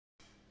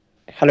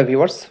Hello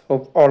viewers,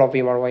 hope all of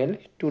you are well.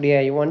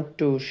 Today I want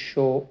to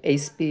show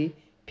HP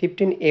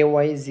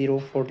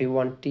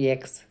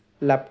 15AY041TX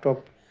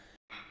laptop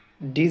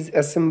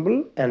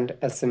disassemble and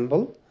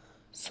assemble.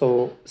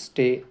 So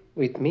stay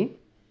with me.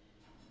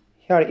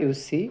 Here you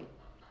see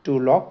to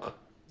lock,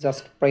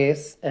 just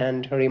press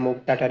and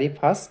remove battery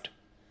first.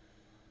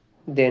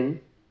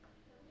 Then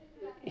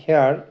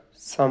here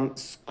some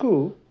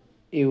screw,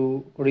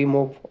 you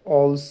remove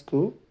all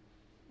screw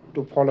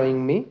to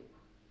following me.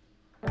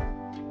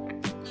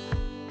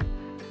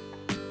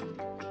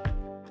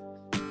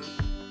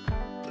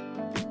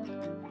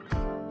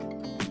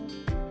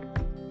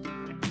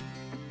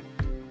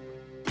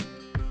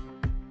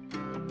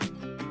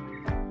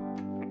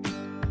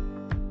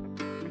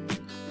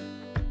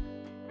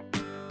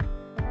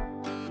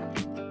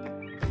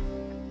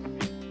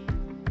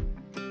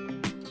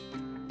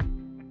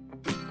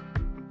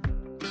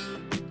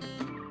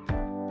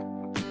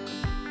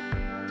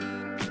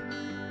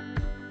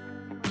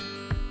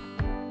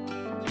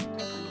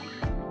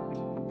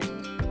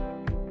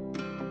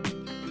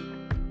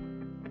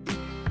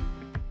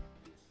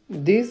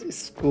 This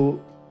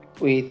screw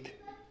with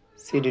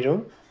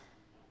CD-ROM,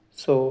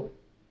 so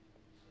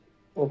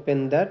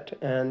open that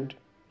and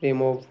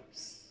remove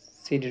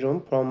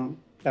CD-ROM from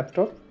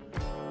laptop.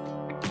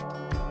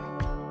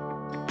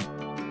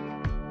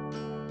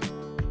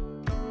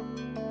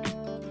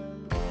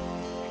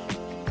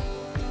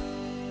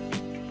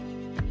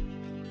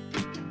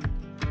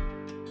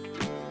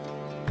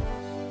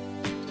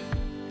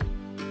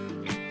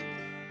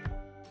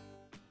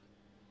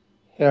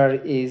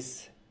 Here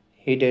is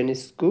hidden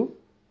screw,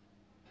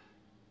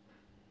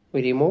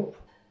 we remove,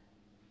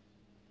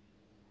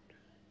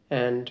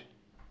 and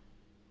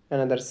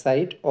another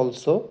side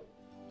also.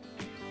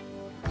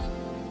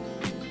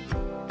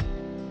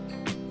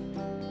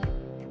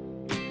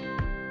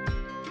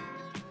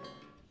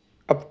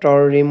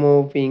 After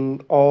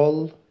removing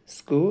all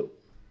screw,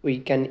 we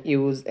can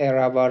use a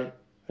rubber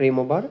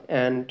remover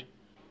and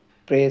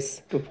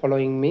press to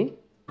following me.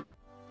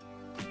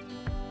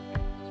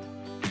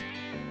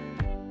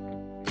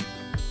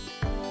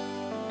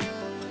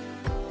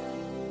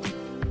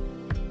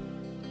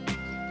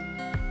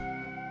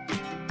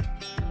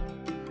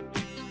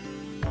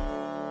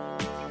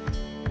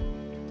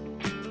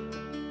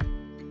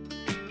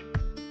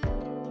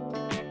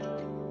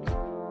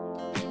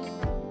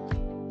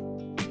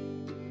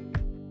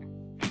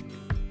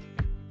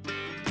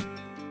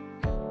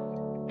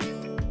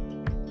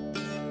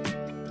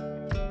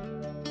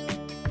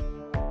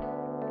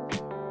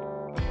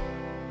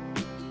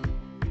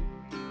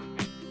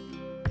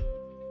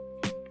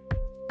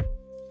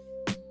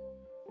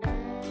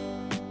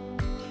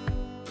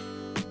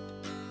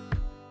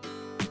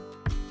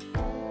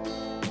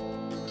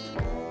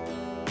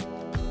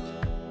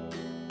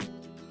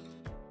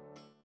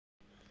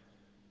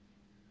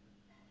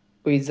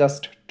 We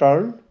just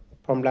turn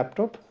from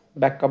laptop,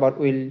 back cover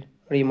will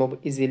remove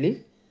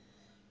easily,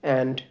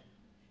 and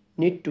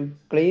need to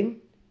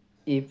clean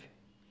if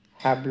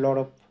have lot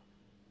of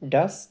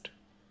dust.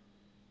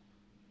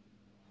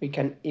 We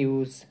can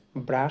use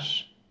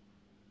brush.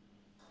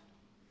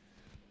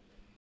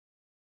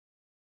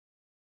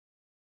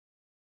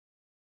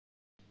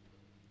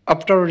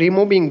 After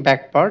removing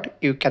back part,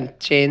 you can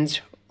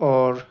change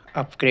or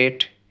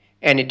upgrade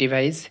any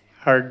device,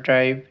 hard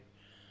drive,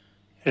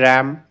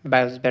 RAM,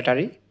 BIOS,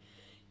 battery.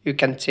 You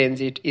can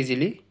change it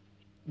easily.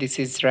 This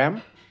is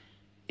RAM.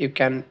 You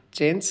can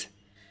change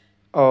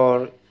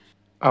or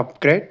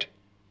upgrade.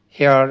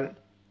 Here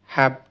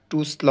have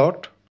two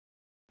slot,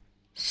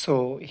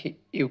 so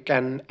you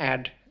can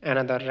add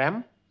another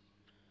RAM.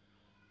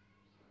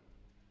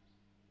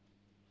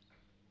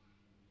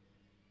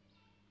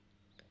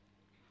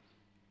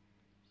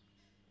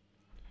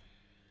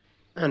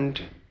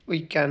 And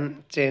we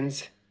can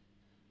change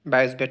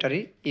BIOS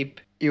battery. If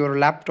your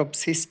laptop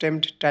system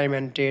time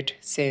and date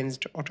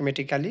changed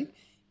automatically,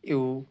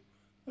 you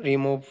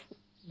remove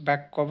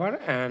back cover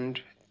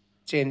and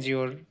change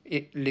your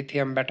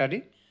lithium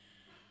battery.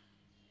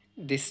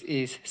 This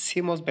is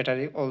CMOS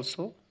battery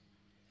also,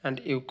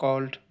 and you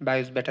called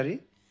BIOS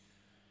battery.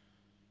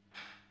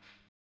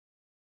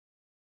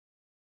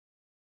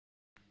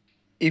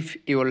 If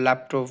your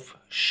laptop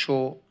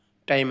show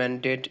time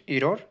and date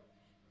error,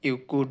 you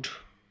could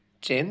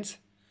change.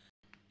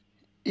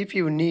 If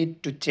you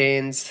need to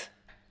change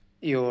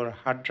your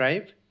hard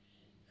drive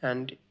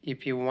and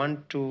if you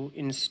want to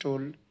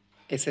install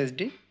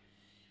SSD,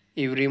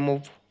 you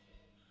remove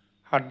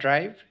hard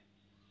drive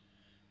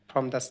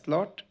from the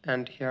slot,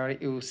 and here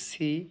you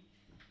see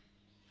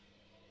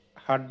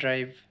hard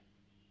drive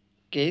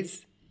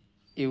case.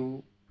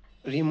 You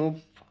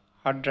remove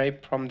hard drive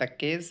from the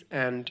case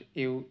and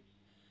you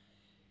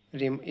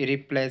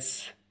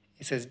replace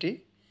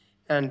SSD,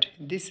 and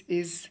this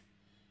is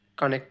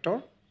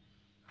connector,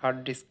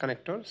 hard disk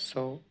connector,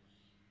 so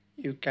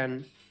you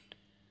can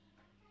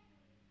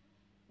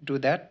do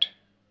that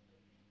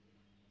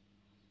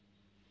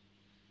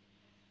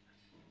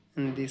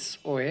in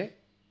this way.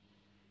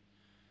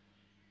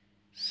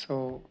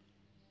 So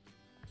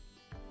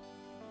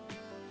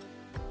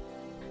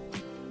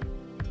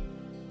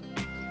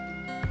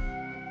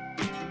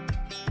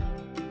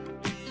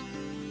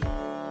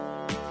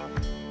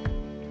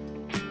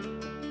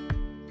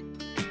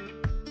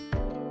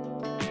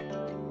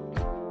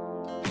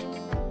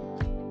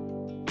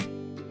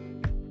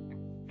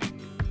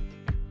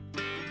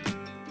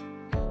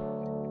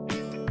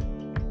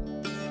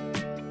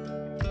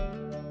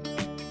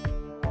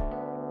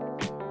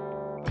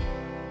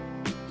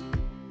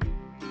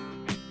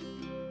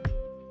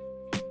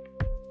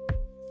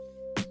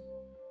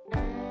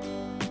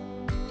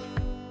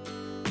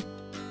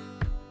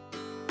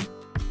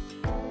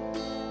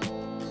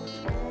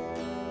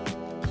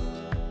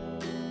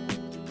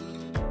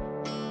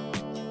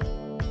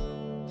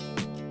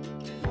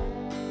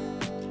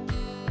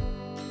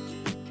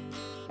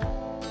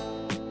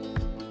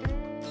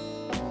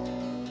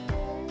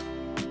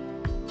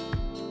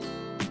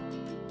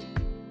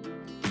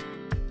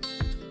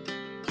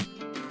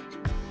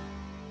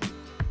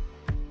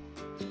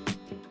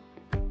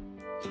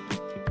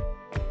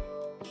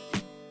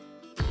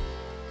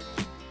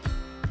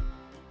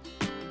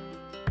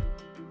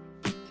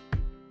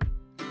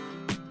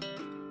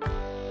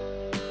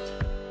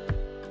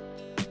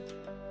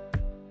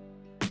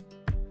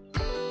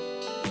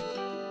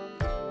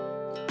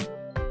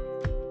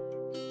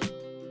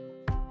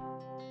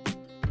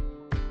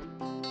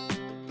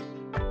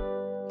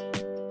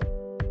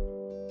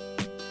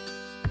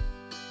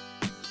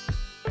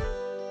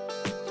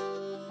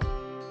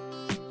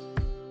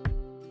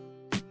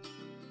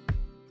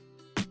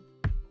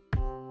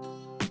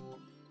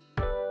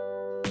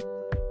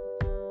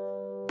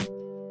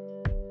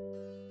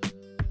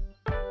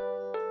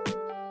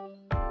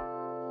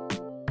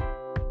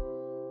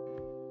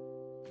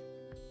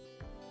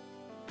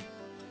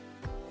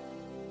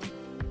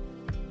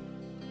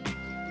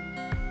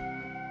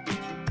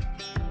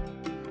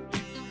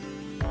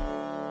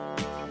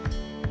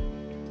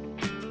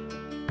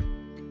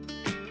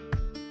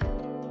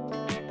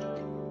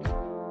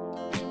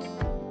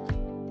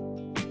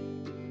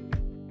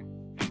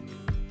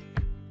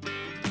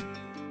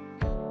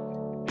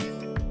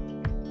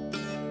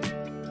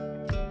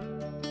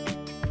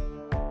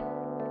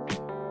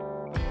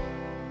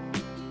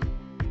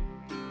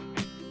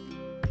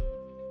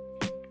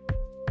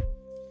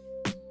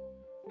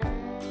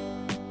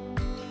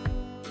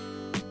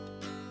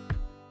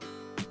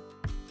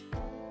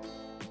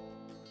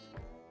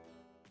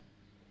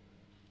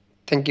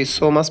Thank you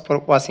so much for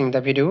watching the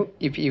video.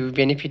 If you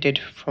benefited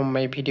from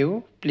my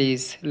video,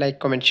 please like,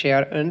 comment,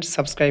 share and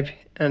subscribe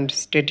and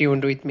stay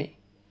tuned with me.